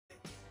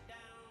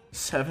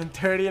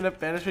7:30 in a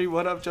pantry.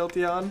 What up,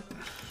 Jolteon?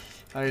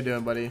 How you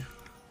doing, buddy?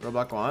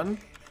 Roblox 1?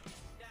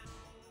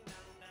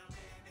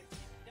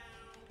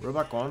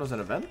 Roblox 1 was an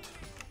event?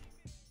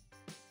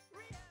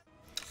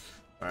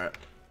 Alright.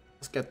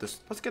 Let's get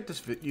this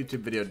YouTube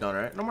video done,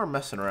 right? No more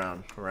messing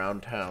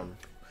around town.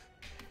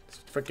 It's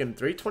freaking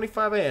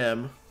 3:25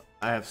 a.m.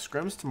 I have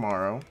scrims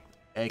tomorrow,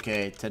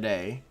 aka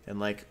today, in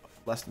like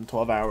less than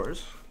 12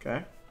 hours.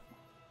 Okay.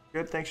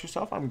 Good, thanks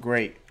yourself. I'm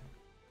great.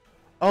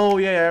 Oh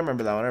yeah, I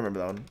remember that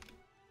one.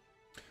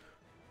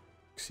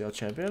 XCL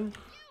champion.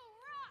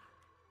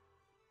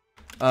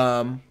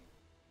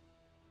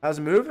 How's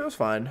the move? It was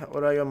fine.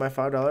 What do I get? My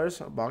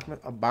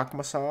 $5? A back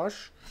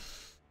massage.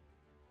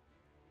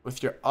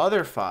 With your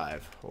other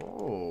 5.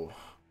 Oh.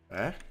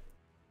 Okay.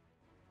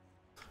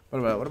 What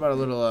about a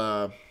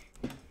little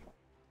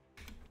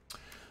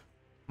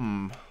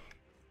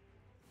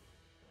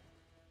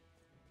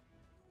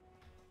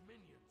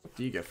What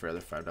do you get for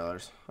other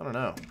 $5? I don't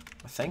know.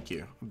 A thank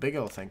you. A big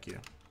ol' thank you.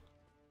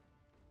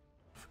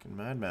 Fucking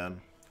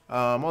madman.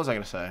 What was I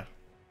gonna say?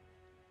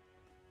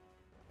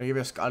 Gonna give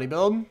you a Scotty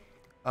build.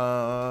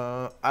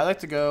 I like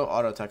to go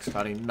auto tech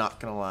Scotty, not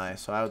gonna lie,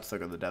 so I would still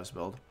go the devs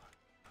build.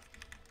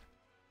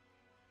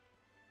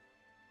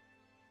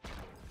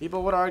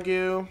 People would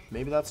argue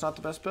maybe that's not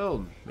the best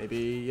build. Maybe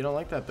you don't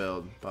like that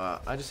build,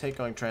 but I just hate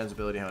going trans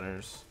ability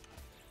hunters.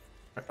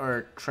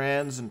 Or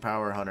trans and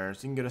power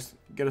hunters. You can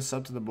get a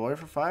sub to the boy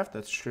for 5.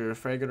 That's true.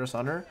 Freya get us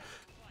on her?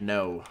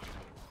 No.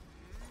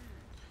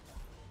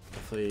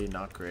 Definitely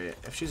not great.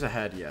 If she's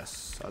ahead,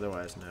 yes.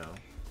 Otherwise, no.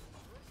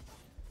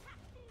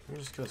 Let me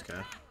just kill this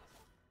guy.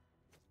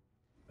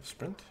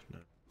 Sprint? No.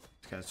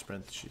 This guy's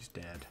sprint. She's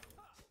dead.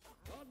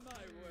 On my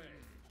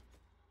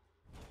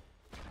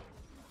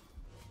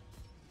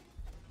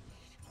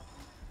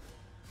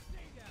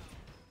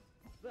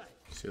way.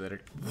 See you later.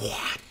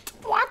 What?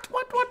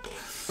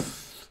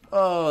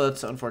 Oh,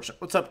 that's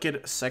unfortunate. What's up,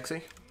 kid?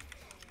 Sexy?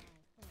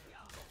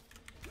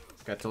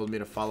 Guy told me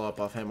to follow up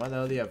off him. Why the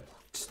hell do you have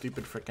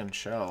stupid freaking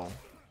shell?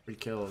 3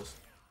 kills.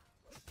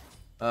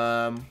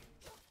 Yeah,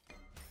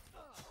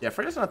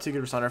 Freya's not too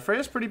good for Hunter.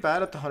 Freya's pretty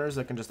bad at the hunters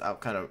that can just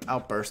kind of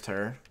outburst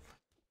her.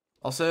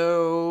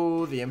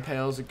 Also, the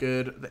impale and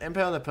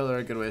the pillar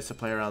are good ways to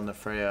play around the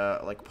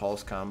Freya like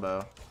pulse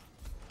combo.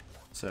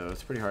 So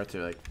it's pretty hard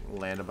to like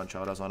land a bunch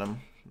of autos on him,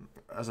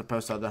 as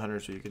opposed to other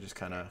hunters where you could just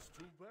kind of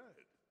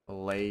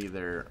lay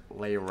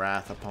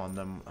wrath upon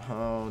them.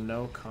 Oh,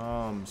 no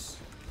comms.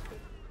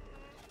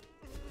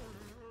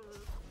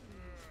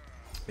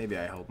 Maybe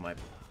I hold my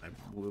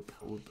whoop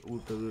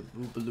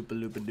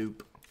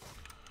doop.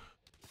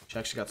 She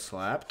actually got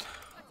slapped.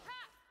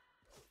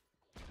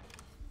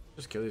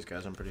 Just kill these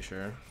guys, I'm pretty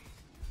sure.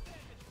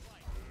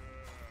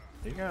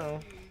 There you go.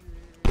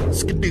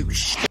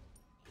 Skadoosh.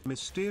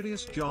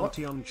 Mysterious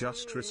Jolteon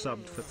just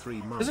resubbed for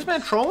 3 months. Is this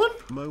man trolling?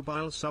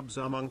 Mobile subs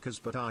are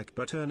monkers but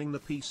earning the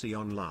PC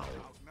on LOL.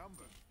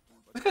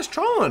 This guy's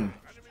trolling.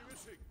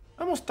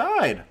 I almost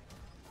died.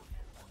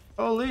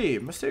 Holy,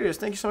 Mysterious,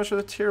 thank you so much for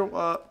the tier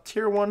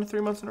 1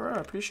 3 months in a row. I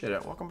appreciate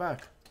it. Welcome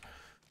back.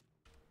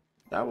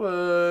 That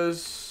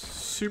was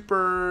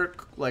super,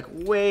 like,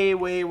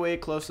 way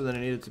closer than it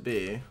needed to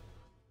be.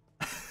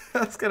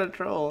 That's gonna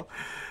troll.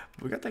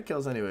 We got that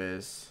kills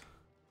anyways.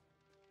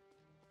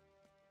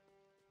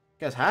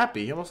 You guys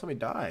happy? He almost let me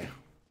die.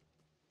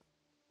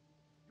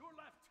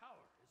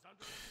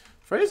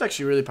 Freya's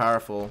actually really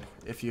powerful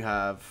if you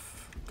have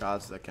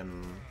gods that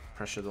can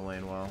pressure the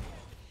lane well.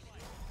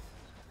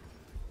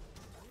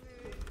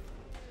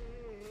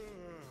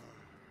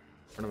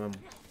 In front of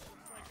him.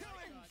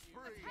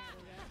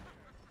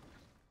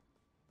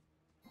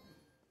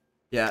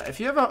 Yeah, if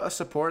you have a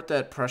support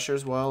that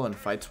pressures well and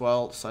fights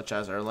well, such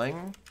as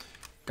Erlang,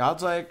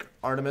 gods like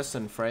Artemis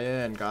and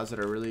Freya and gods that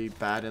are really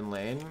bad in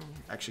lane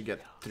actually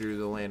get through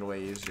the lane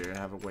way easier and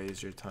have a way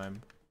easier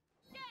time.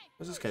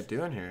 What's this guy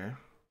doing here?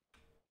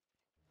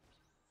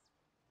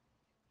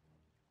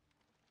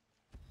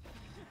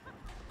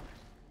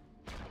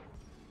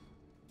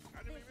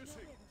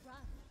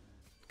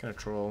 Kind of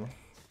troll.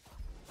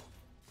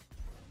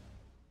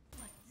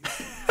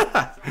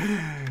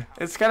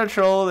 It's kind of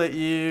troll that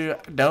you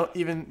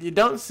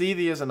don't see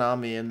the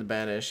Izanami in the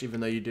banish, even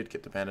though you did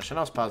get the banish. And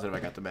I was positive I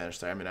got the banish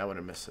there. I mean, I would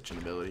have missed such an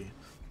ability,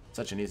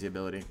 such an easy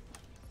ability.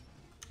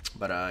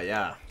 But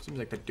yeah, seems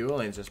like the dual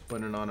lane's just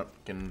putting on a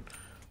freaking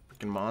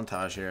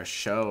montage here, a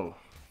show.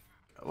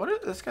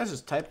 This guy's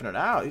just typing it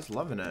out. He's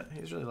loving it.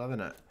 He's really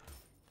loving it.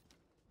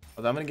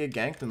 Although I'm gonna get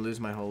ganked and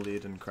lose my whole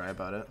lead and cry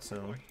about it.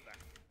 So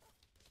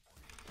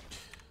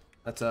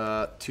that's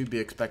to be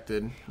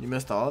expected. You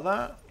missed all of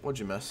that? What'd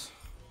you miss?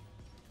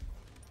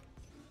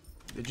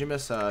 Did you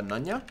miss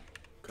Nunya?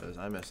 Because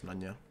I missed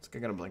Nunya. Is this guy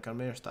gonna blink on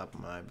me or stop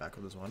my back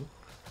with his one?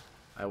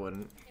 I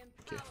wouldn't.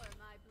 Okay.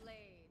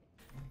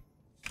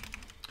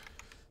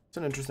 It's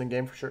an interesting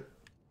game for sure.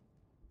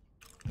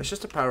 It's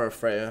just the power of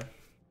Freya.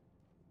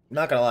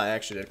 Not gonna lie, I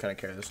actually did kind of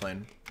carry this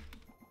lane.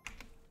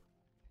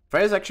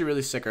 Freya's actually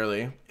really sick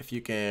early if you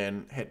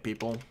can hit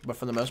people, but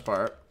for the most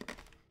part,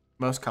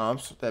 most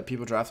comps that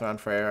people draft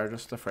around Freya are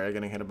just the Freya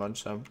getting hit a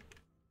bunch, so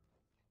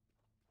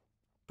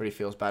Pretty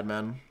feels bad,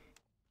 man.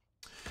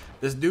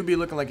 This do be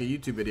looking like a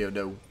YouTube video,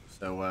 though.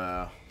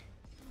 So,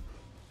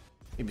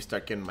 maybe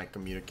start getting my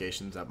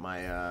communications up,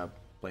 my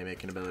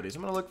playmaking abilities.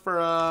 I'm gonna look for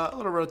a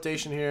little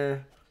rotation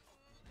here.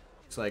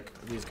 Looks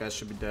like these guys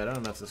should be dead. I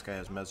don't know if this guy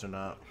has meds or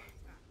not.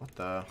 What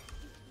the?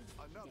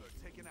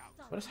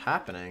 What is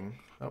happening?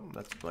 Oh,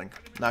 that's Blink.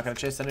 Not gonna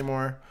chase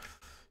anymore.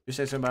 You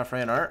say something about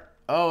FREYA and Art?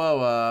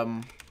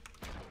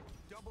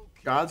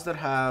 Gods that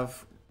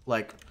have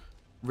like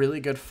really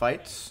good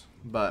fights,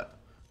 but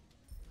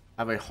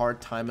have a hard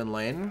time in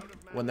lane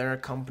when they're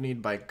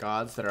accompanied by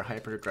gods that are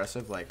hyper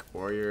aggressive, like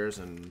warriors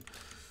and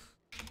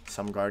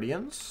some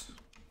guardians.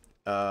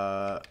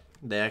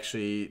 They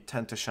actually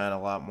tend to shine a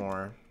lot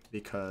more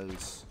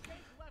because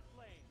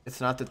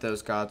it's not that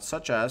those gods,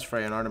 such as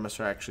Freya and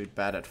Artemis, are actually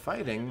bad at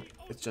fighting.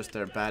 It's just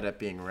they're bad at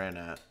being ran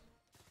at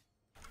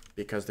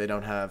because they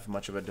don't have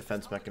much of a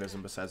defense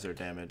mechanism besides their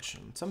damage.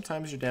 And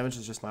sometimes your damage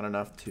is just not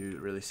enough to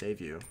really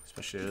save you,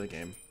 especially early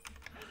game.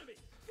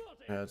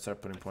 Let's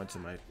start putting points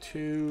in my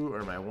 2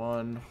 or my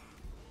 1.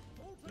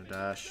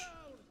 Dash.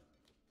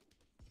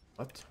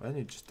 What? Why didn't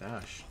you just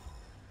dash?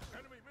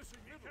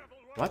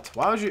 What?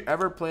 Why would you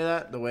ever play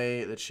that the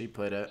way that she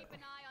played it?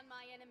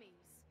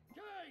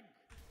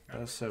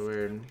 That's so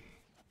weird.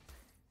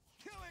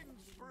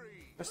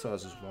 I thought it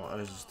was just 1. It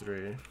was just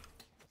 3.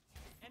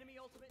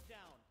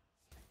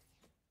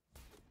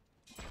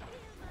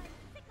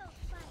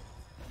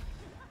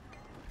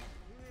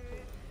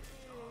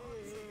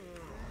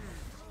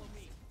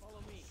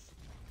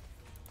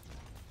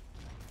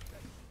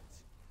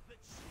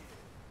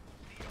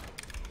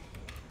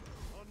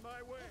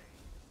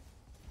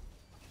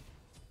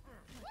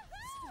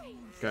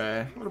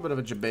 Okay, a little bit of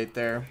a debate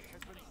there.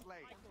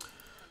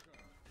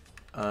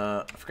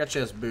 I forgot she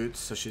has boots,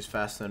 so she's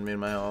faster than me in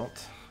my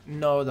ult.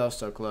 No, that was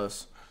so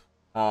close.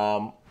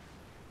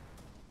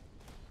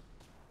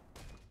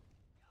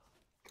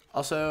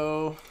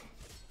 Also,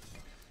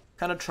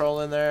 kind of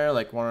trolling there,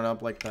 like running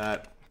up like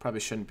that. Probably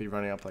shouldn't be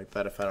running up like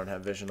that if I don't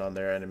have vision on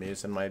their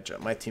enemies and my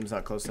team's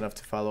not close enough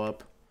to follow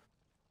up.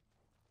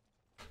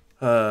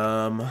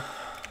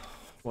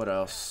 What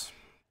else?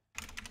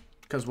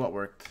 Because what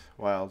worked?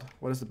 Wild.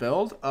 What is the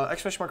build?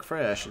 Exclamation mark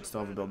FREYA. I should still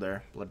have a build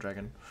there. Blood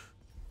Dragon.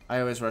 I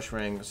always rush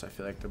rings. I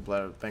feel like the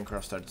blood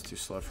Bancroft starts too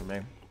slow for me,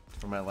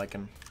 for my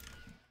liking.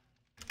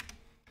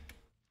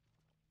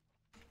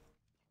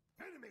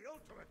 Enemy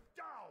ultimate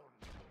down.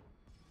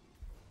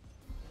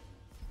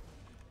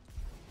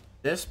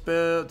 This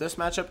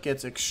matchup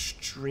gets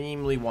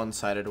extremely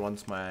one-sided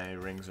once my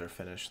rings are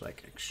finished.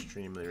 Like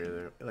extremely,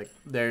 really. Like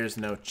there's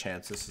no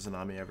chance this is an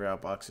Ami ever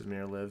outboxes me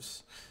or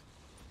lives.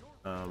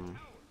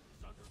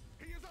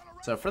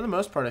 So for the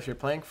most part, if you're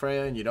playing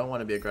Freya and you don't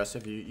want to be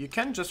aggressive, you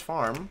can just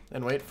farm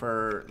and wait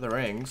for the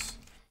rings,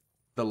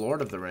 the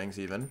Lord of the Rings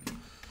even,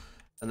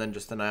 and then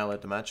just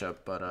annihilate the matchup.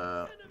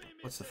 But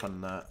what's the fun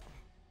in that?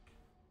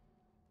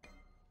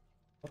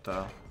 What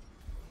the?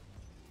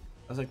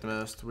 That's like the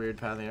most weird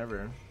pathing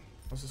ever.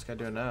 What's this guy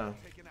doing now?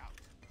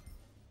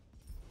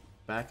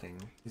 Backing.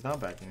 He's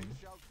not backing.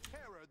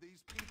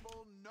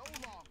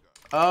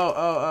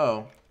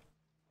 Oh.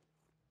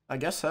 I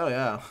guess so,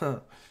 yeah.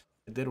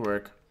 It did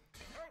work.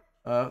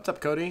 What's up,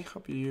 Cody?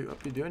 Hope you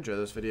do enjoy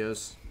those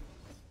videos.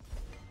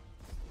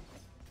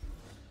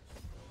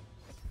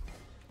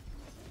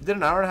 You did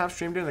an hour and a half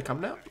stream during the come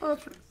down? Oh,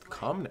 that's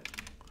come down.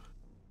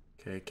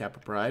 Okay, Kappa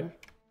Pride.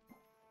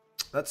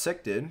 That's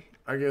sick, dude.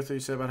 Argue with what you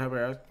said about how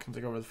I can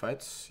take over the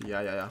fights.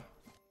 Yeah.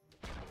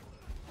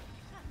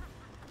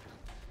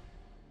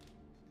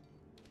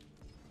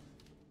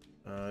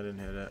 I didn't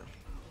hit it.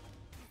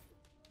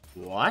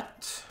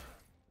 What?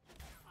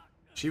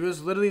 She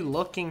was literally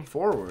looking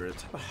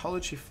forwards. How the hell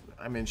did she...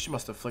 I mean, she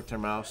must have flicked her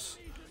mouse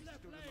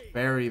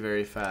very,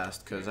 very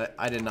fast, because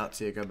I did not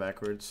see it go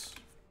backwards.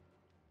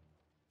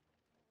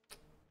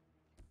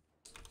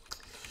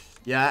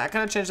 Yeah, I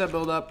kind of changed that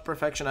build up.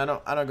 Perfection. I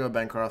don't go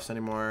Bancrofts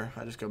anymore.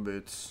 I just go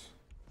boots.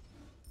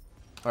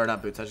 Or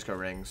not boots, I just go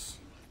rings.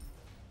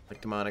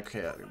 Like demonic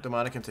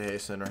into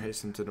hasten, or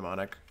hasten to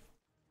demonic.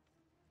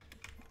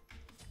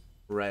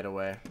 Right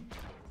away.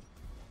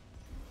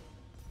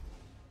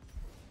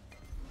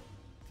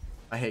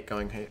 I hate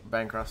going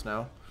Bancrofts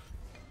now.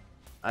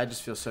 I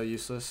just feel so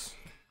useless.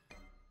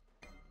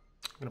 I'm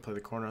gonna play the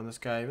corner on this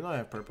guy, even though I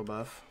have purple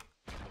buff.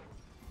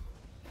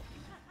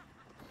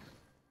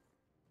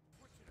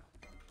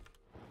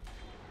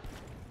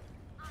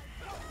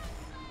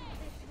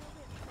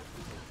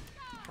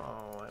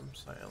 Oh, I'm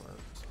silent.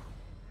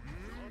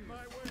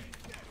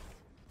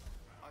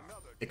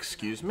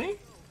 Excuse me?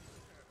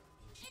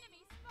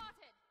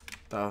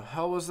 The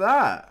hell was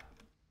that?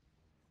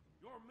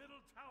 Your middle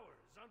tower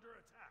is under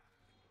attack.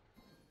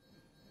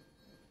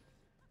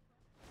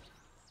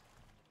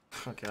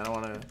 Okay, I don't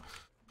want to.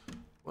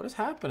 What is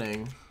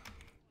happening?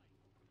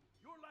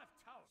 Your left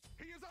tower.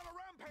 He is on a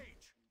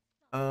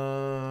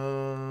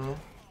rampage.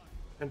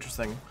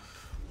 Interesting.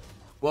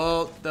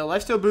 Well, the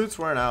lifesteal boots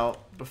weren't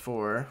out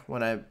before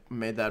when I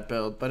made that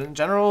build, but in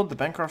general, the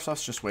Bancroft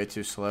stuff's just way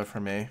too slow for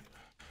me.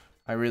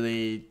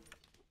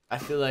 I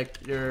feel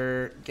like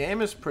your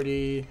game is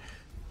pretty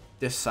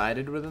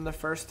decided within the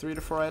first 3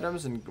 to 4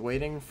 items, and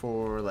waiting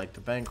for like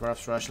the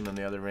Bankrupt's Rush and then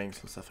the other rings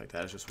and stuff like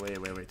that is just way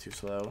too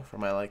slow for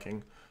my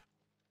liking.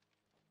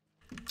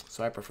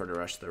 So I prefer to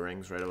rush the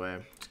rings right away.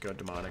 Let's go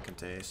Demonic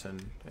into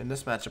Hasten. In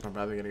this matchup, I'm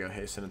probably going to go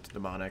Hasten into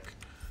Demonic.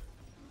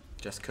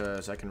 Just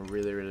because I can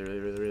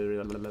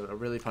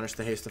really punish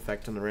the haste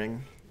effect in the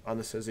ring on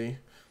the Sizzy.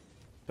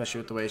 Especially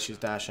with the way she's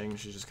dashing.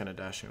 She's just kind of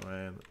dashing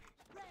away.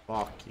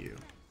 Fuck you.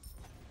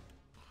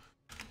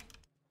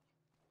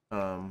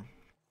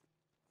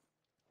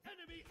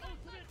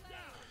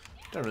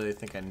 Don't really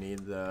think I need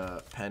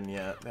the pen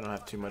yet. They don't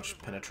have too much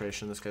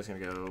penetration. This guy's going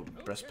to go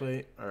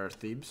Breastplate or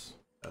Thebes.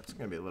 That's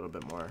going to be a little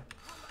bit more. A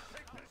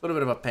little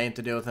bit of a pain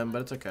to deal with him,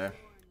 but it's okay.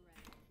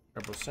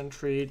 Rebel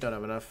Sentry, don't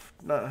have enough,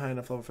 not high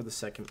enough level for the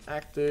second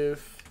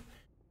active.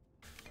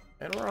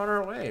 And we're on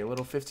our way. A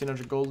little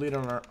 1500 gold lead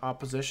on our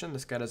opposition.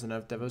 This guy doesn't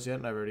have Devos yet,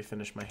 and I've already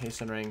finished my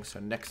Hasten ring. So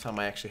next time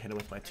I actually hit him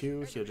with my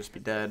 2, he'll just be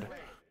dead.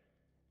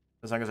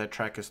 As long as I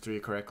track his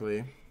 3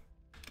 correctly.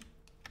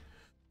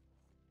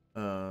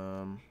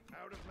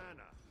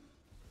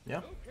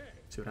 Yeah,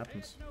 see what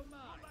happens.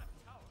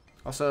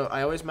 Also,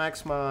 I always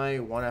max my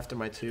 1 after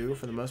my 2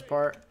 for the most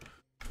part,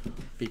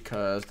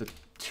 because the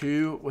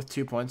 2 with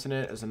 2 points in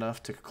it is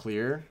enough to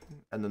clear,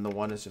 and then the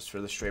 1 is just for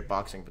the straight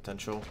boxing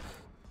potential.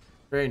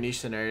 Very niche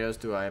scenarios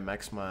do I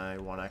max my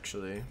 1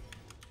 actually.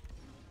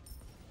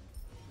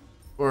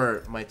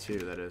 Or my 2,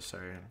 that is,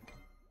 sorry.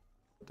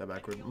 Put that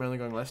backward. Merlin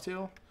going left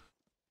heel?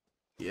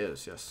 He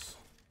is, yes.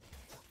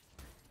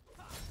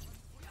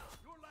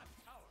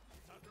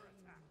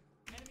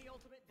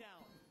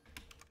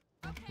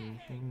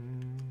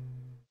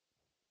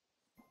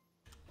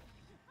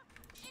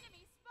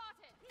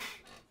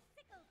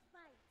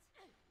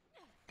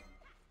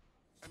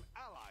 An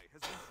ally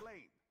has been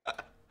slain.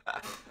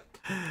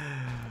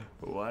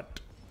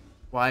 What?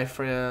 Why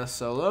Freya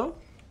solo?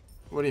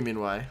 What do you mean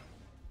why?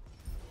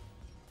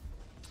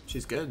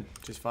 She's good.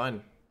 She's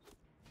fine.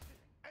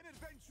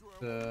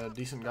 The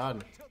decent god.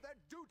 Until that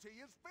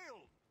duty is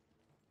filled.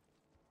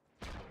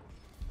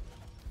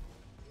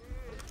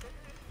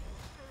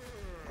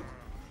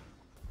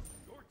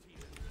 Your team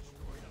has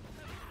destroyed a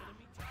middle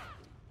enemy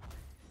tower.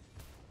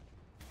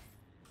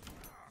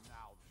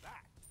 Now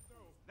that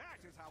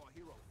is how a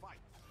hero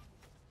fights.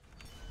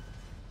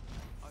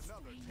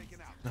 Another taken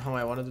out. Oh,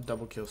 I wanted to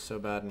double kill so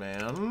bad,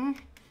 man.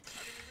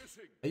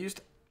 I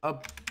used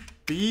up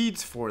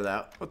beads for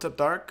that. What's up,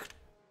 Dark?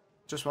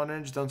 Just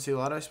wondering, just don't see a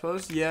lot, I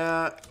suppose.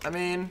 Yeah, I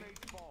mean,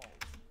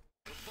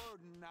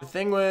 the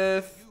thing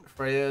with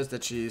Freya is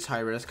that she's high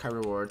risk, high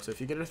reward. So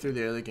if you get her through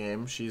the early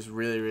game, she's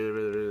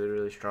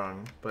really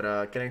strong.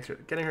 But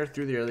getting her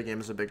through the early game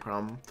is a big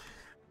problem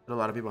that a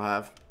lot of people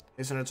have.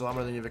 Isn't it a lot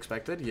more than you've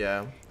expected?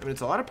 Yeah. I mean,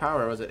 it's a lot of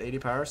power. Was it 80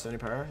 power, 70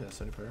 power? Yeah,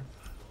 70 power.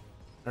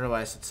 I don't know why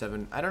I said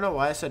 7. I don't know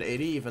why I said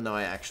 80, even though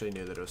I actually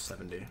knew that it was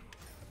 70.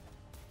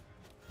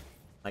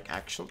 Like,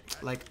 actually,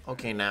 like,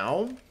 okay,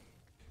 now.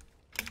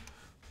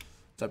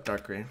 What's up,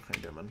 Dark Green? How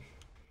you doing, man?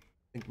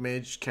 Think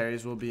mage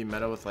carries will be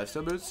meta with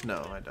lifesteal boots?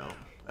 No, I don't.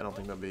 I don't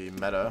think they'll be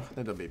meta. I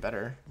think they'll be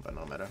better, but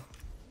not meta.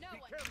 No one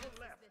crosses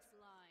this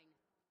line.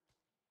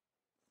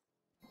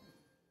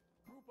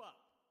 Group up.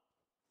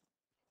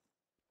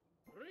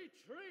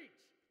 Retreat.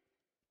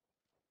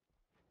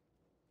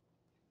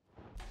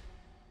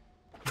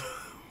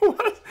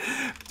 What?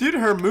 Dude,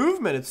 her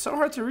movement, it's so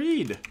hard to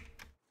read.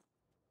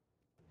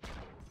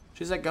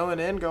 She's like going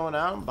in, going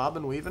out,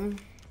 bobbing, weaving.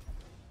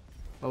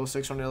 Level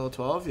 6 on level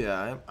 12?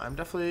 Yeah, I'm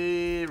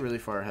definitely really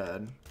far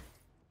ahead.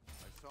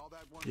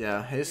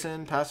 Yeah,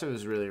 Hasten passive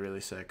is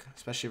really sick.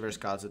 Especially versus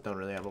gods that don't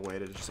really have a way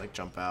to just like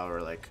jump out or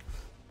like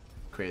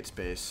create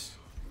space.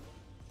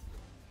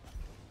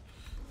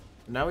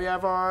 Now we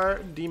have our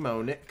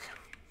Demonic.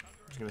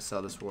 I'm just gonna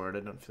sell this ward,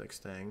 I don't feel like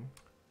staying.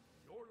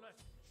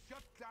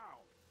 Shut down.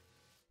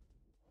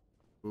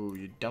 Ooh,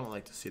 you don't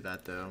like to see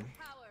that though.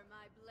 Power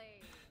my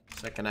blade.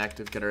 Second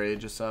active, get her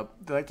Aegis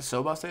up. Do you like the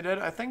soul buffs they did?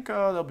 I think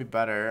they'll be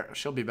better.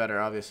 She'll be better,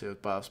 obviously,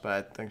 with buffs, but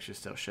I think she's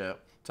still shit.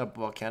 What's up,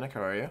 Volcanic?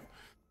 How are you?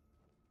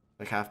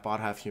 Like half bot,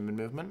 half human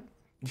movement?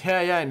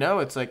 Yeah, I know.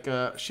 It's like,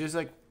 she's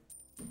like,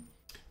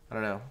 I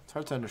don't know. It's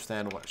hard to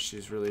understand what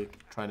she's really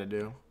trying to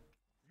do.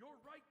 Your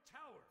right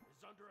tower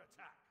is under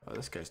attack. Oh,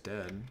 this guy's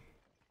dead.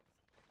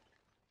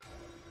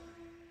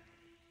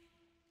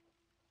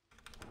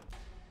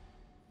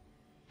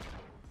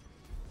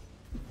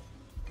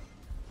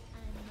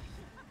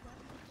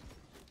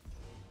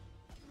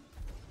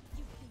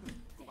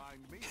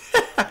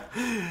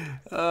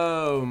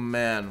 Oh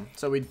man,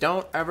 so we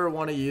don't ever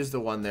want to use the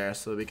one there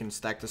so that we can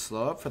stack the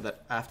slow up for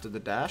that after the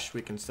dash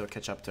we can still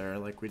catch up to her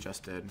like we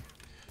just did.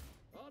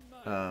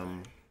 Yeah,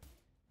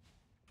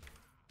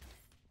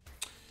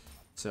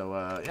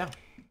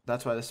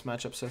 that's why this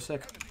matchup's so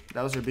sick.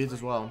 That was her beads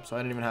as well, so I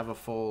didn't even have a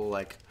full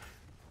like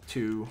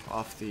 2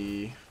 off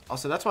the.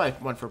 Also, that's why I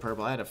went for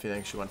purple. I had a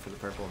feeling she went for the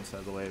purple instead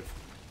of the wave,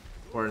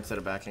 or instead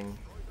of backing.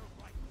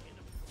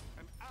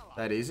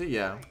 That easy?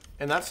 Yeah.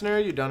 In that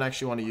scenario, you don't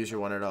actually want to use your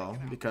 1 at all,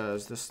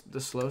 because this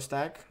slow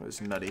stack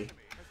is nutty.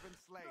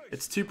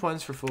 It's 2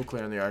 points for full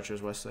clear on the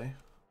archers, Wesley.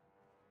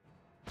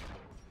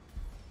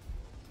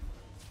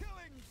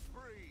 Killing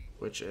spree.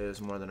 Which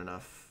is more than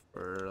enough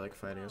for like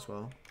fighting as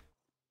well.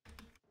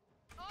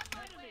 On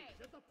my way.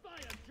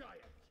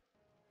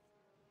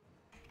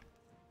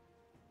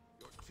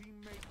 Your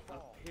teammate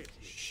falls.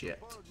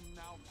 Shit. Burden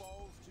now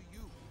falls to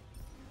you.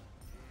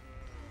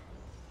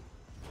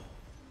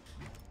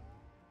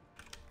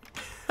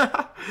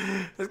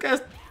 This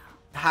guy's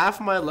half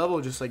my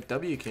level just like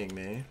W King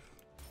me.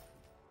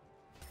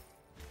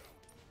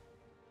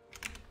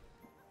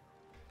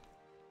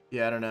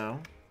 Yeah, I don't know.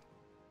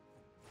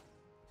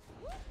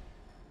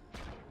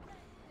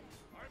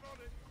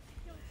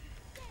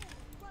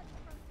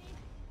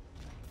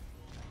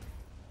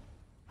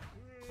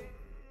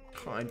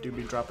 Oh, I do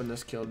be dropping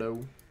this kill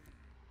though.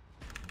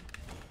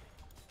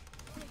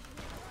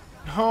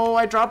 No,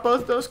 I dropped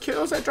both those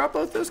kills. I dropped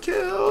both those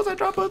kills. I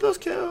dropped both those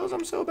kills.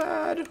 I'm so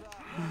bad.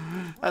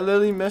 I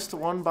literally missed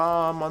one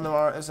bomb on the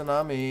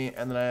Izanami,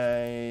 and then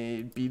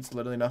I beats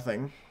literally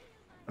nothing.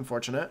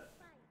 Unfortunate.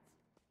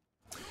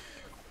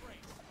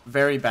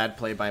 Very bad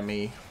play by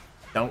me.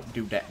 Don't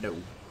do that, no.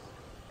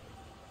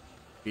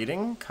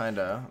 Beating?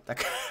 Kinda.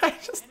 That guy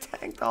just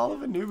tanked all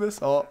of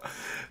Anubis ult.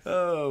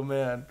 Oh,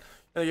 man.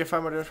 You get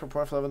 5 more damage per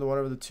point for 11. The 1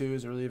 over the 2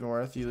 is really even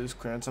worth. You lose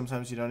clearance.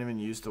 Sometimes you don't even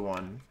use the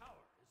 1.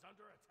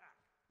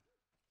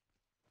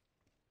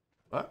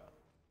 What?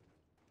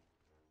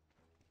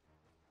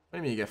 What do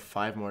you mean you get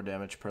 5 more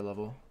damage per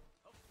level?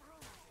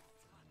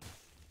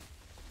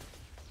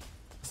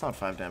 That's not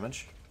 5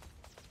 damage.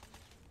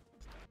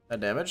 That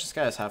damage? This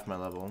guy is half my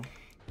level.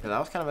 Yeah, that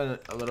was kind of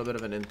a little bit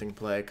of an in-thing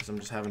play because I'm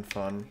just having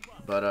fun.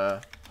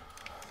 But,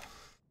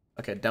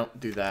 okay, don't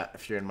do that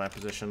if you're in my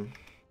position.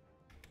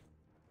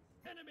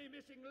 Enemy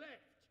missing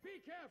left. Be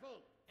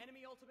careful.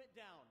 Enemy ultimate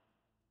down.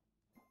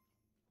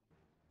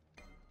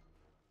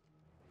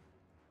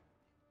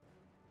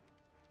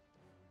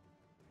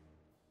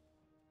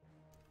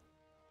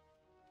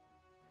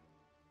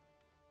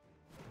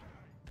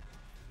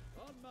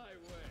 On my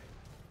way.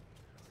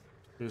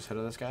 You just hit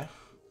this guy.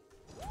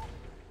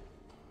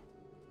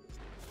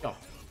 Yo,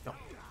 yo.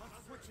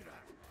 Switch it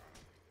up.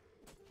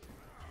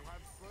 You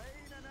have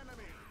slain an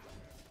enemy.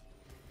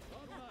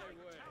 On my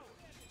way.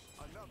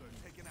 Another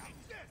taken out.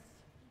 Yes.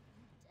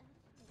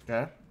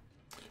 Okay.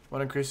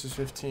 1 increases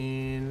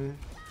 15.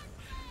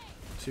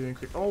 2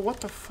 increase. Oh, what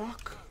the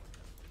fuck?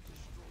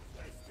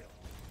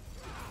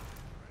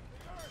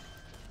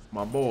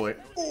 My boy.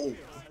 Oh.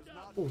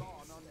 Oh.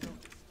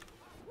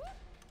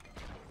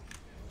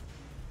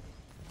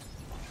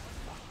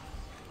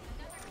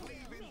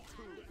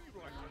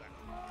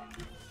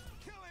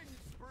 Killing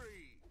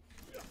spree.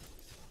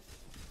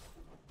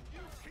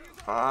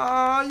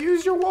 Ah,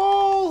 use your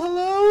wall.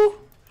 Hello?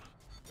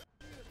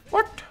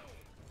 What?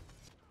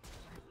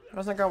 I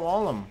don't think I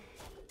wall him.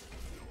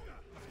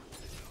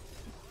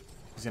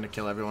 He's gonna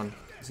kill everyone.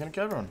 He's gonna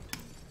kill everyone.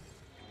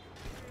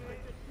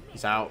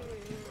 He's out.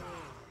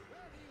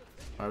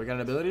 Alright, we got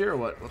an ability or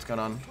what? What's going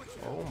on?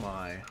 Oh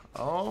my.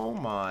 Oh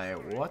my.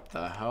 What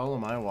the hell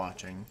am I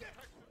watching?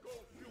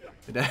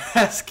 Did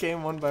ass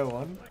came 1 by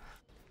 1?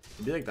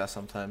 It'd be like that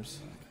sometimes.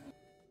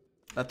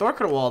 That Thor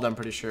could have walled, I'm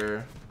pretty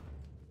sure.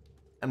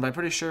 And by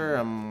pretty sure,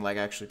 I'm like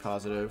actually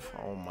positive.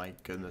 Oh my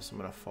goodness, I'm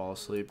gonna fall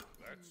asleep.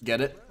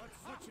 Get it?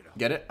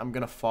 Get it? I'm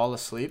gonna fall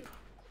asleep.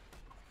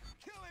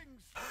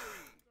 I'm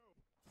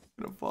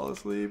gonna fall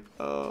asleep.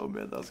 Oh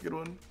man, that was a good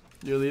one.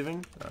 You're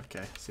leaving?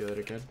 Okay, see you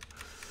later, kid.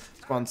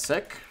 Spawn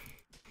sick.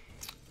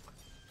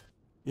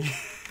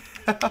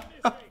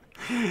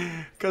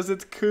 Cause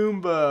it's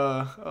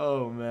Kumba.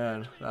 Oh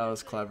man, that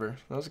was clever.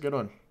 That was a good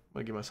one. I'm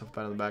gonna give myself a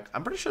pat on the back.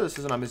 I'm pretty sure this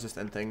isn't on just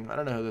thing. I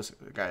don't know who this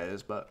guy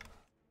is, but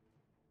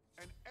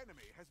An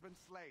enemy has been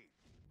slain.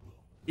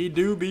 he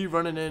do be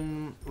running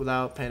in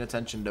without paying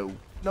attention though.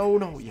 No,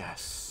 no,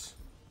 yes.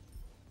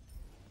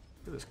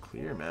 Look at this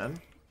clear, man.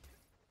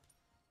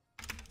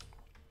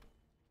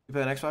 You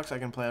play on Xbox, I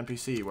can play on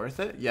PC. Worth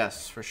it?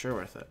 Yes, for sure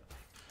worth it.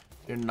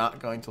 You're not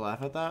going to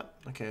laugh at that?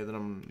 Okay, then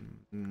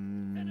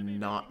I'm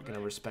not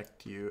gonna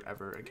respect you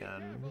ever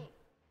again.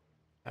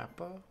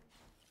 Kappa?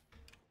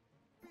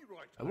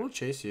 I will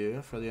chase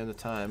you for the end of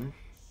time.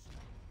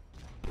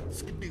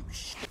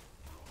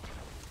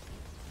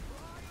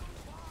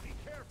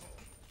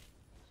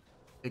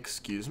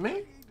 Excuse me?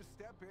 Need to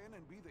step in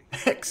and be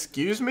the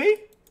Excuse me?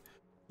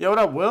 Yo, what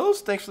up,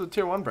 Wills? Thanks for the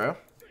tier 1, bro.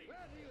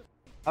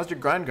 How's your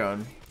grind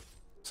going?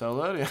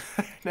 Solo?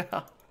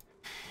 Now.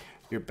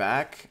 You're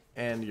back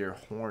and you're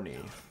horny.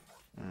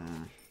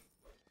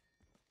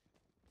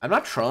 I'm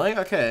not trolling?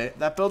 Okay,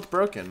 that build's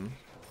broken.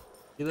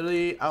 You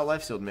literally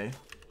out-lifestealed me.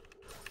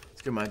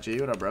 It's good, my G.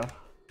 What up, bro?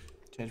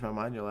 Change my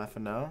mind, you're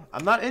laughing now.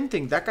 I'm not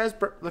inting. That guy's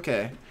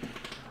okay.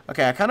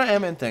 Okay, I kind of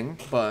am inting,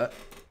 but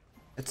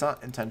it's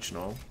not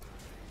intentional.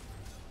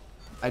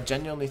 I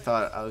genuinely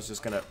thought I was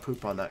just gonna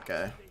poop on that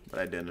guy, but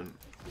I didn't.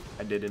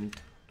 I didn't.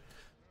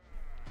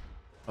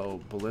 Oh,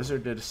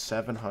 Blizzard did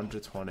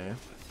 720.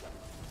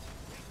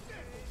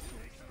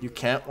 You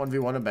can't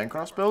 1v1 a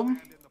Bancross build? in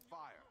the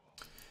fire.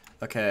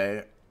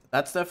 Okay,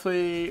 That's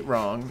definitely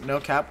wrong. No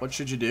cap, what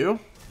should you do?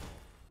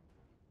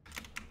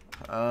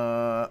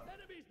 Enemies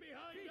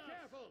behind us. Be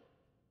careful.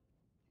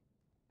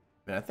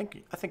 Man, I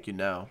think you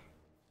know.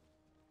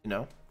 You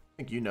know? I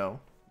think you know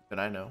that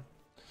I know.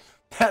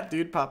 That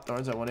dude popped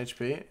thorns at 1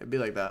 HP. It'd be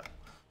like that.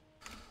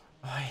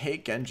 Oh, I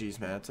hate Genjis,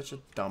 man. It's such a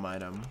dumb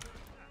item.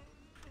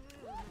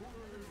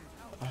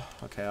 Oh,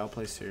 okay, I'll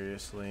play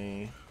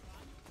seriously.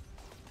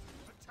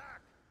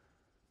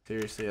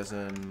 Seriously, as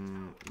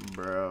in,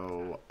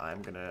 bro,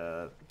 I'm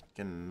gonna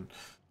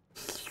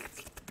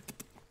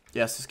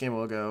yes, this game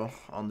will go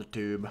on the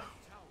tube.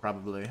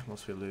 Probably,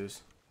 unless we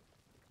lose.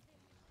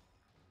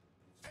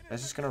 I'm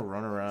just gonna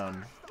run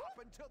around. Stop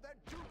until their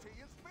duty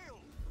is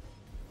filled.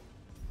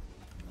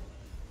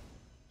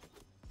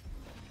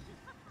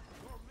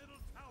 Your middle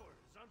tower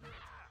is under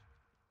attack.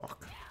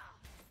 Fuck.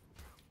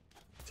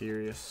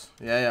 Serious.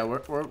 Yeah,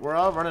 we're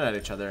all running at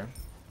each other.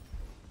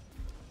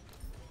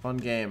 Fun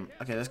game.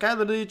 Okay, this guy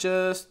literally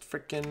just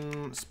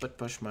freaking split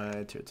push my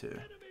tier 2.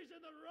 Enemies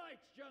in the right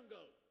jungle.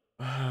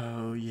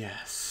 Oh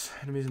yes,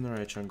 enemies in the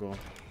right jungle.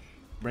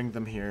 Bring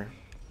them here.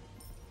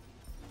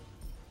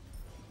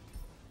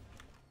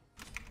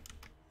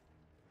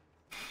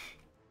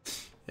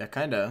 Yeah,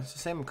 kinda. It's the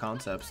same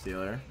concept,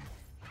 Stealer.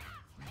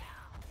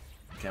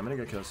 Okay, I'm gonna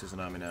go kill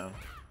Susanami now.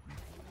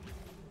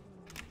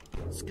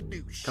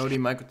 Cody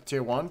Mike with the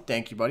tier 1.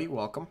 Thank you, buddy.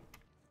 Welcome.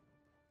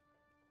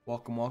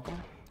 Welcome,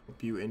 welcome.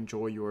 Hope you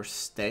enjoy your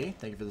stay.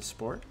 Thank you for the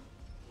support.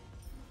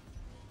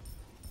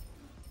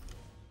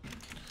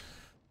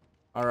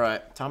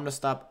 Alright, time to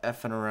stop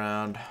effing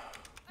around.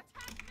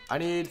 I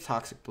need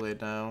Toxic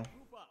Blade now.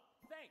 Move up.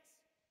 Thanks.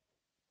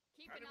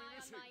 Keep an eye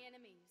on my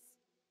enemies.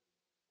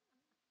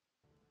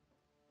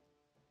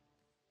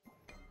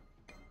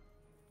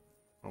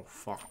 Oh,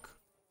 fuck.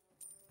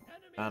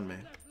 Enemies On in me.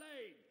 left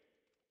lane.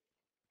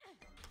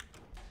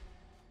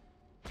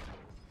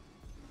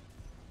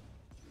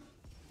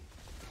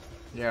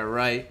 Yeah,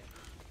 right.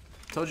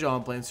 Told you all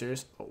I'm playing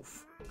serious. Oh,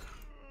 fuck.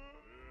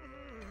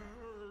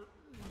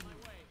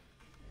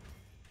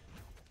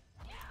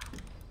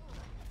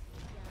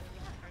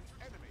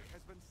 An enemy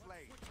has been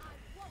slain.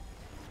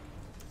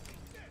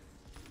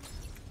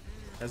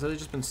 Has he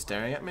just been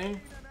staring at me?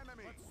 An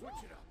enemy.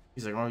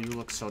 He's like, oh, you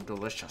look so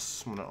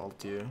delicious. I'm gonna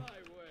ult you. My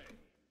way.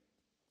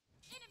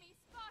 Enemy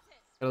spotted.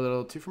 Got a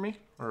little 2 for me?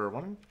 Or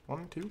 1?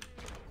 1, 2?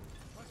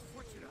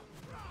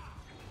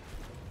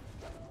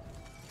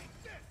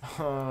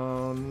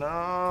 Oh,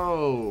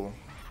 no.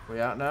 We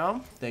out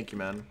now? Thank you,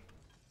 man.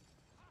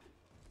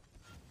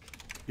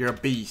 You're a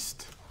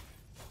beast.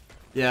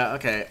 Yeah,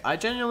 okay. I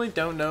genuinely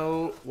don't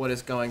know what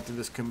is going through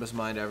this Kumba's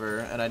mind ever,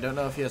 and I don't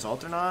know if he has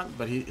ult or not,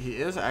 but he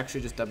is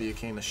actually just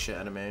WKing the shit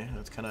out of me.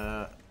 It's kind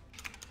of...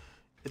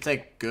 It's,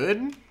 like,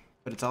 good,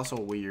 but it's also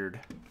weird.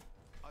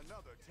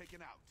 Another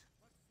taken out.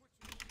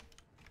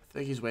 I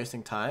think he's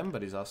wasting time,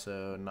 but he's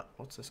also not...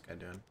 What's this guy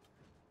doing?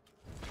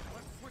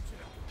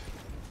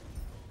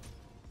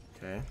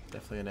 Okay,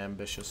 definitely an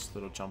ambitious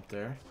little jump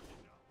there.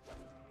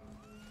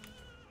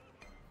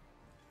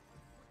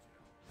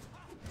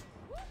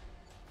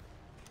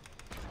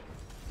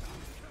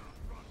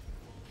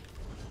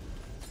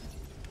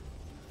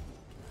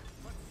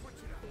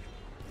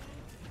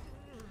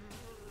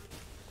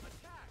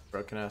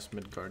 Broken ass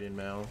mid guardian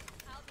male. Out of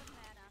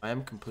mana. I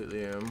am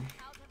completely Out of mana.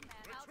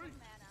 Out of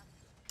mana.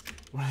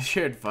 What is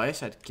your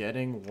advice at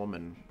getting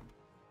woman?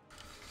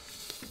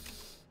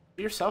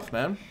 Be yourself,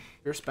 man.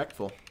 Be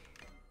respectful.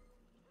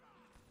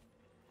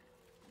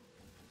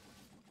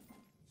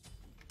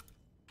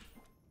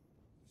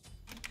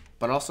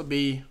 But also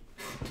be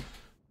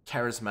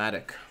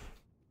charismatic.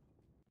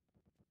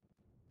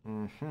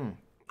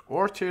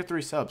 Or tier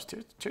 3 subs.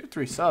 Tier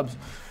 3 subs.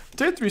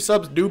 Tier 3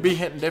 subs do be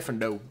hitting different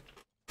though.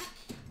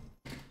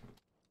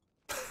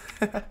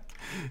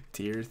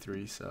 Tier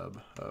 3 sub.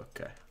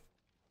 Okay.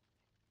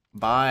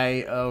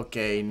 Bye.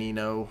 Okay,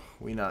 Nino.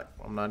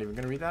 I'm not even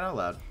gonna read that out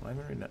loud. Why am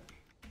I reading it?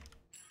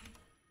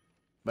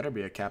 Better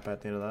be a cap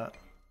at the end of that.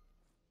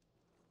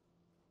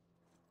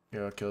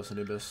 Yo, kill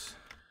Anubis.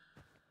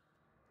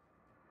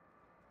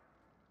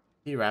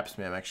 He raps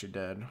me, I'm actually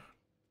dead. Be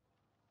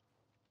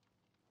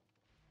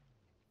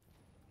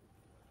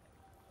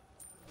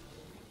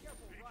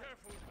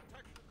careful.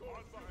 Attack the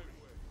god behind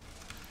way.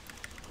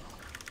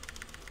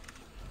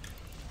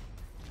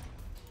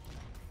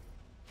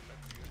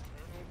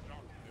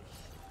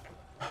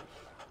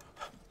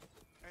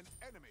 An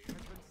enemy has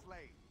been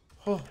slain.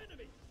 Oh,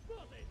 Enemy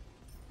spotted.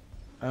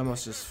 I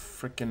almost just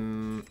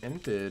freaking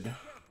inted. Be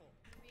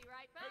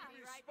right back.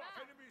 Be right back.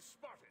 Enemy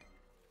spotted.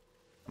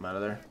 I'm out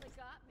of there. Really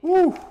got me.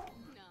 Woo! Not.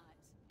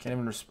 Can't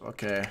even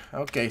okay.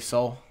 Okay,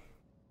 Soul.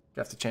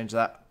 You have to change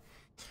that.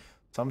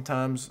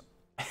 Sometimes.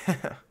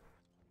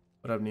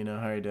 What up, Nino?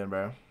 How you doing,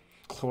 bro?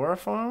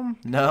 Chloroform?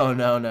 No.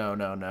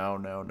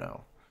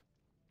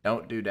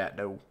 Don't do that,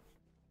 no.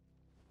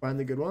 Find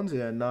the good ones?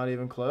 Yeah, not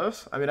even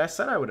close. I mean, I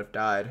said I would have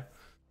died.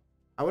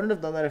 I wouldn't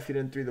have done that if he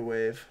didn't 3 the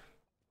wave.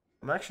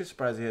 I'm actually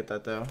surprised he hit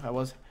that, though. I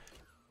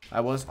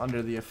was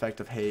under the effect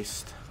of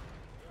haste.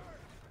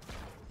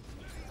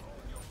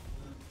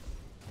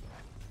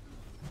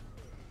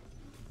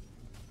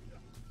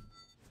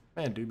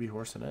 Man, do be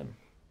horsing in.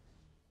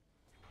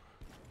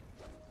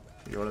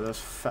 Get one of those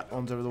fat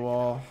ones over the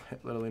wall.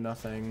 Hit literally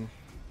nothing.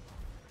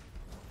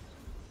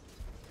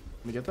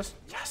 Let me get this.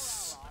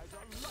 Yes!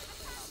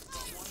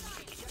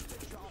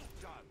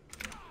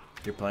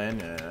 You're playing?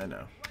 Yeah, I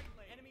know.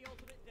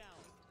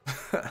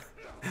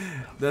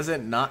 Does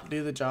it not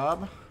do the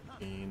job?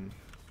 I mean...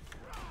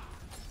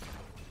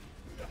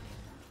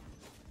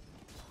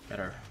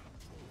 Better.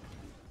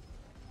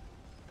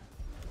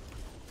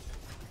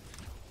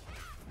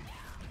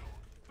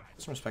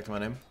 Some respect to my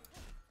name.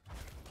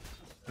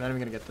 We're not even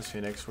gonna get this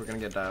Phoenix. We're gonna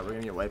get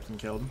wiped and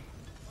killed.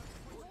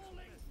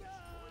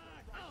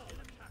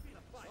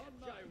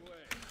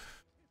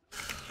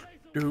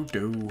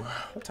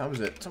 What time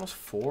is it? It's almost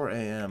 4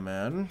 a.m.,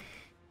 man.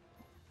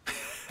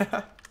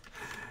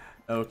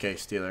 Okay,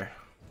 Steeler.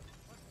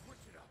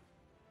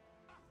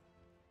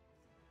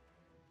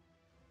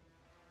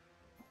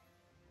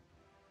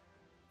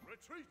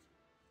 Retreat.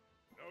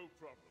 No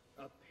problem.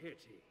 A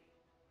pity.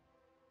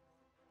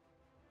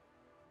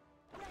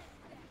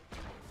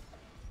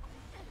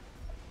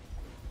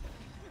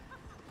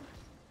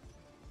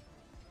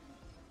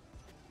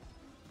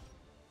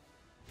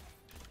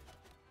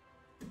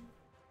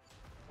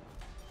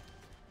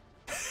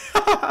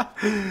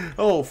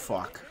 Oh,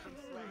 fuck.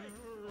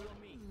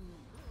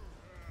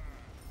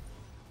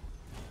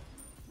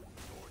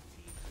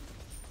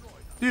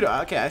 Dude,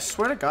 okay, I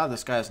swear to God,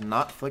 this guy is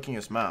not flicking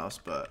his mouse,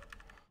 but...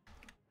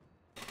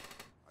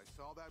 I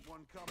saw that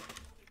one coming.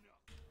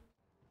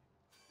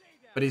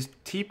 But he's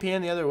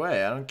TPing the other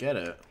way. I don't get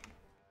it.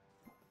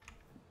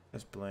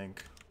 Let's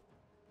blink.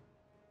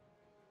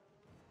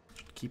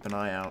 Keep an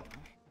eye out. Is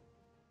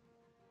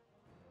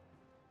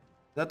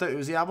that the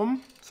Uzi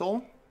album,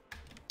 Soul?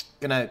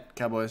 Good night,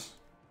 Cowboys.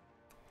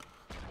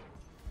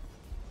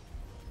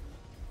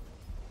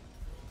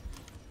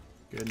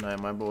 Good night,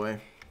 my boy.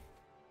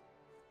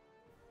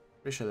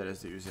 Pretty sure that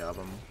is the Uzi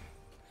album.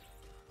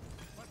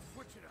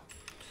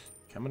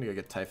 Okay, I'm gonna go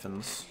get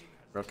Typhon's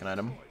broken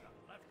item.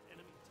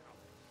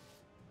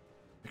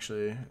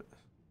 Actually,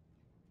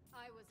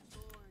 I was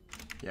born.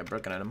 yeah,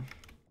 broken item.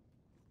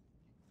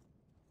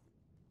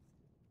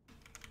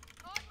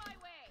 On my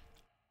way.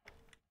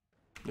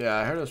 Yeah,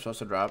 I heard it was supposed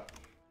to drop.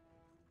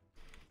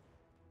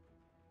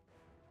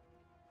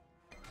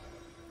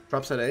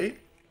 Drops at 8?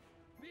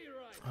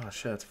 Oh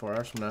shit, it's 4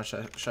 hours from now.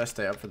 Should I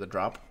stay up for the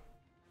drop?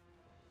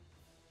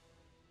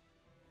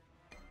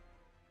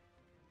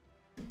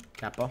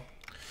 Kappa.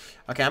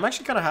 Okay, I'm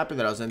actually kind of happy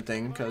that I was in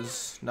thing,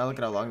 because now look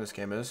at how long this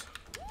game is.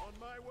 On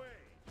my way.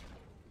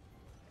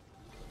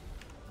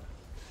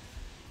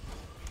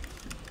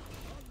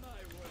 On my way.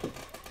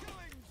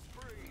 Killing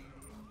spree.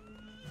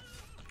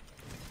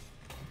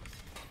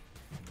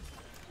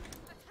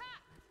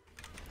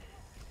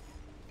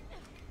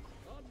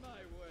 On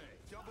my way.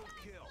 Double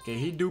kill. Okay,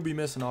 he do be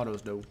missing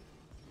autos, though.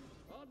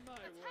 On my way.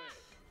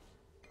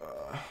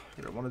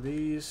 Get one of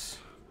these.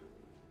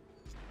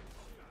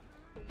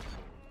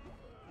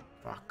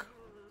 Fuck.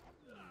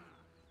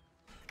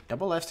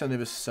 Double lifesteal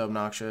noob is so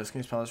obnoxious. Can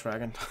you spell this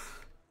dragon?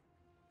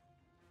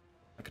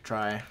 I could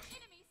try. Enemy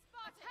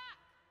spot. Attack.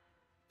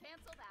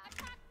 Cancel that.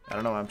 Attack. I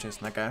don't know why I'm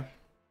chasing that guy.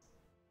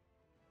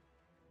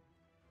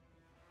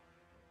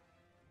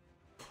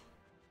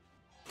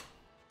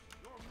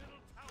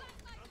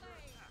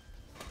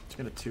 Let's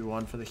get a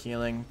 2-1 for the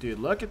healing. Dude,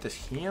 look at this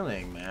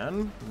healing,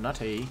 man.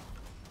 Nutty.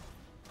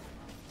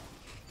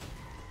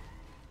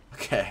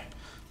 Okay.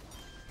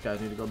 You guys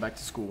need to go back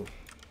to school.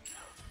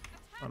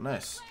 Oh,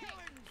 nice.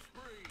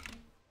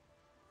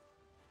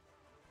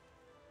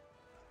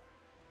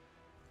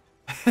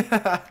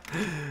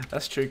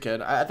 That's true,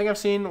 kid. I think I've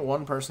seen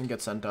one person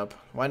get sent up.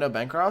 Why no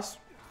Bancross?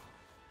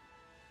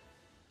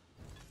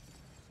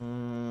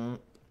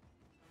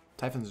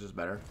 Typhon's just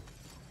better.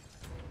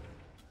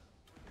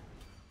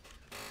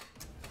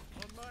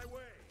 On my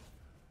way.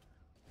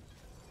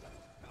 Off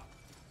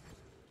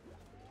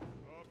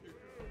you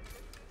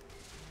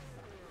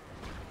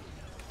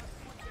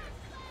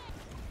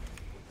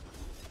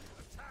go.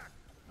 Attack.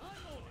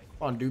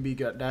 Come on, Doobie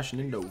got dashing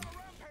into. Another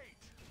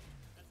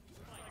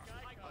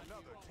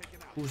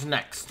taken out. Who's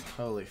next?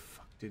 Holy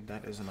fuck, dude,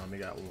 that isn't on me.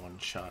 Got one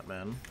shot,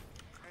 man. An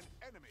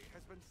enemy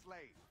has been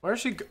slain. Where's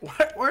she?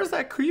 Where's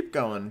that creep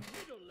going?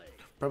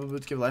 Purple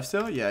boots give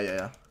lifesteal?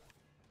 Yeah.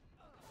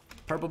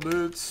 Purple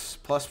boots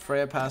plus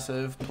Freya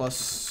passive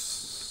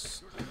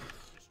plus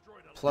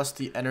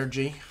the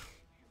energy.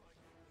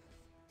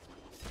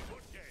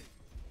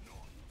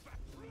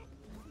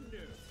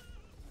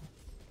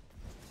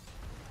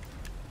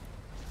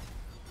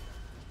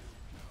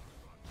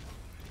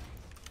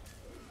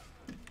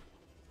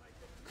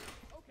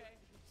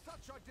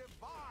 Such a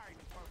divine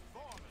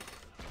performance.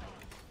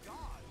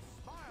 God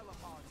smile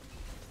upon you.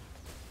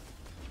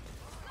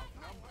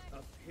 A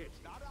pity.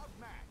 Not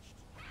outmatched.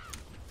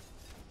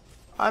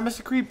 I missed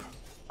a creep.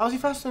 How's he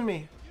faster than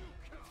me?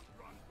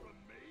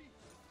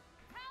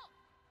 Help.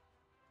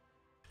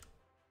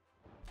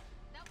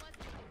 That wasn't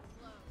even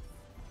close.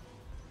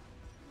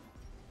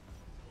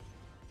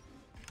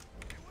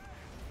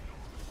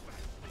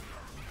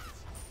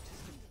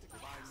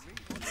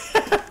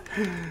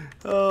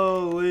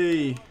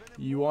 Holy.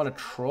 You want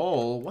to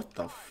troll? What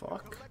the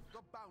fuck?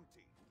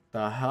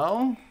 The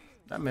hell?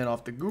 That man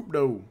off the goop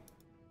though.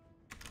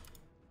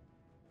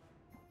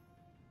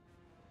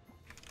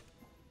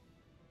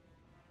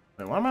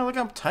 Wait, why am I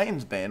looking up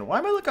Titan's ban? Why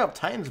am I looking up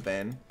Titan's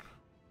ban?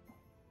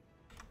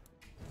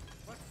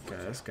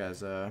 Okay, this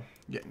guy's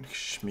getting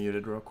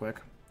muted real quick.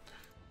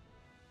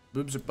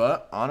 Boobs or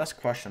butt? Honest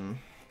question.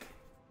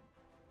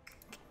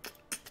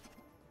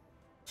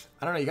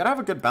 I don't know. You gotta have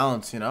a good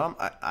balance, you know.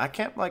 I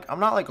can't like. I'm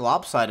not like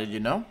lopsided,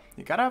 you know.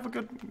 You gotta have a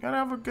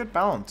good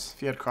balance.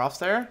 If you had Crofts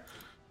there,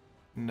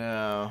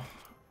 no,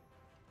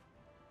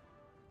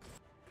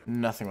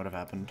 nothing would have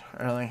happened.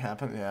 Everything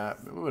happened. Yeah,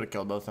 we would have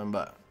killed both of them.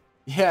 But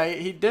yeah,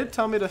 he did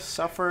tell me to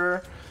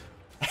suffer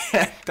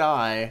and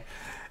die,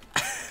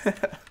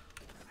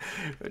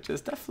 which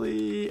is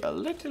definitely a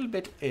little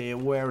bit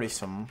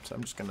worrisome. So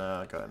I'm just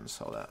gonna go ahead and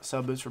sell that.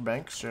 Sell boots for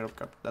bank. Straight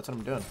up. That's what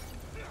I'm doing.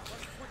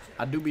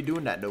 I do be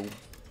doing that though.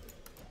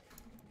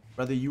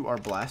 Brother, you are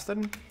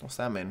blasted? What's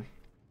that mean?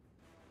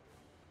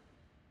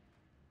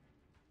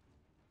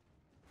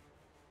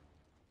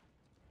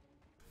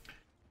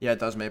 Yeah, it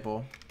does,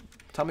 Maple.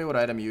 Tell me what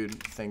item you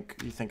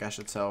think I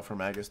should sell for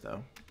Magus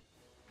though.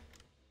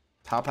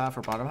 Top half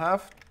or bottom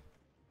half?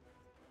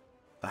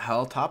 The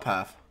hell, top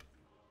half?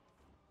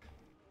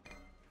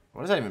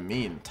 What does that even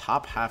mean?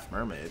 Top half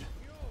mermaid?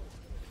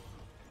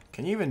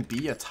 Can you even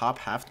be a top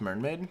half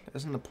mermaid?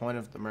 Isn't the point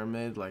of the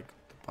mermaid like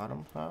the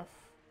bottom half?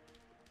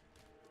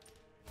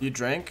 You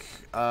drink?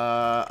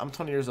 I'm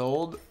 20 years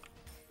old.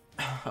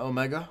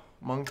 Omega.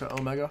 Monka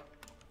Omega.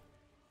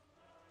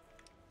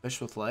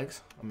 Fish with legs.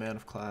 A man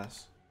of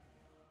class.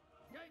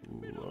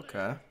 Ooh,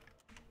 okay.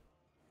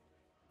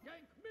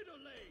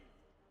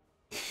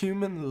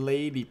 Human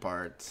lady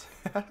parts.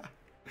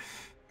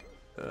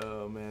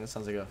 Oh man, it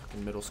sounds like a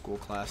fucking middle school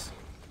class.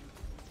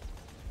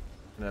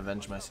 I'm gonna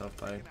avenge myself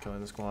by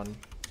killing this one.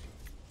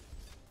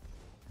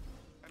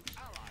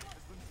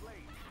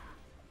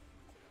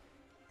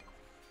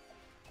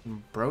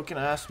 Broken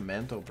ass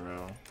mantle,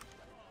 bro.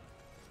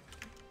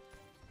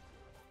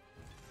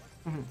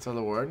 So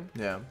the ward?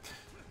 Yeah.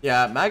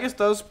 Yeah, Magus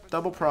does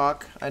double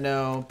proc, I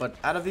know, but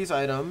out of these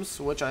items,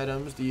 which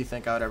items do you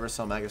think I would ever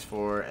sell Magus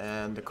for?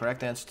 And the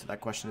correct answer to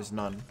that question is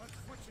none.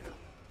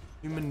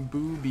 Human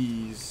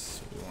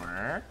boobies.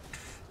 What?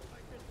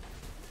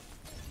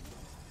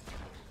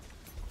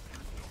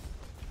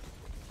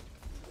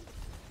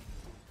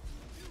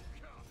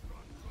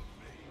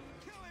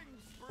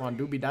 Come on,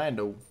 do be dying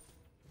though.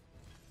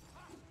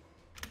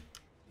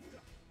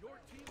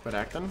 Quit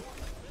acting?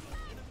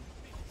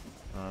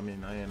 I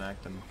mean, I ain't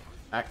acting.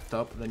 Act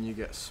up, then you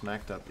get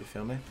smacked up, you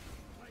feel me?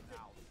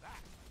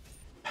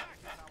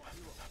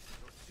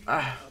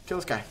 Ah, kill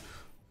this guy.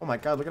 Oh my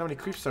god, look at how many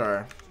creeps there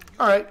are.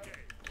 Alright.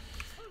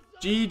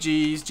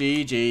 GG's,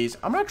 GG's.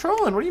 I'm not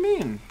trolling, what do you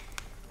mean?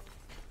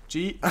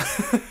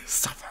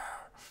 Suffer.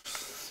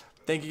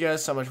 Thank you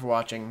guys so much for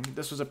watching.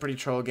 This was a pretty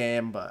troll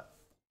game, but,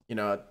 you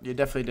know, you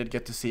definitely did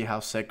get to see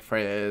how sick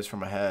FREYA is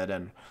from ahead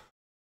and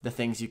the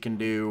things you can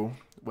do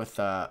with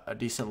a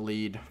decent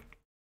lead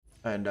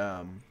and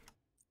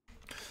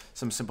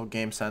some simple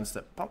game sense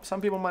that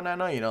some people might not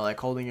know, you know, like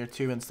holding your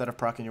 2 instead of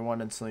proccing your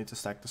 1 instantly to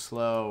stack the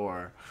slow,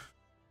 or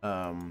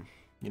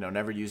you know,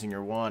 never using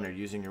your 1 or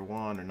using your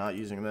 1 or not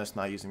using this,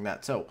 not using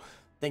that. So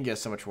thank you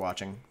guys so much for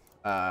watching.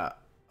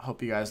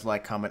 Hope you guys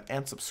like, comment,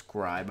 and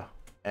subscribe,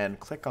 and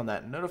click on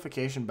that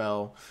notification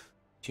bell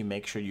to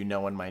make sure you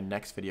know when my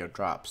next video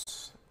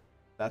drops.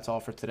 That's all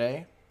for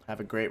today. Have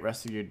a great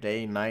rest of your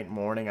day, night,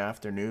 morning,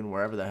 afternoon,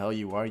 wherever the hell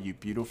you are, you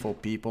beautiful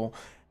people.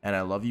 And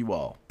I love you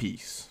all.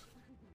 Peace.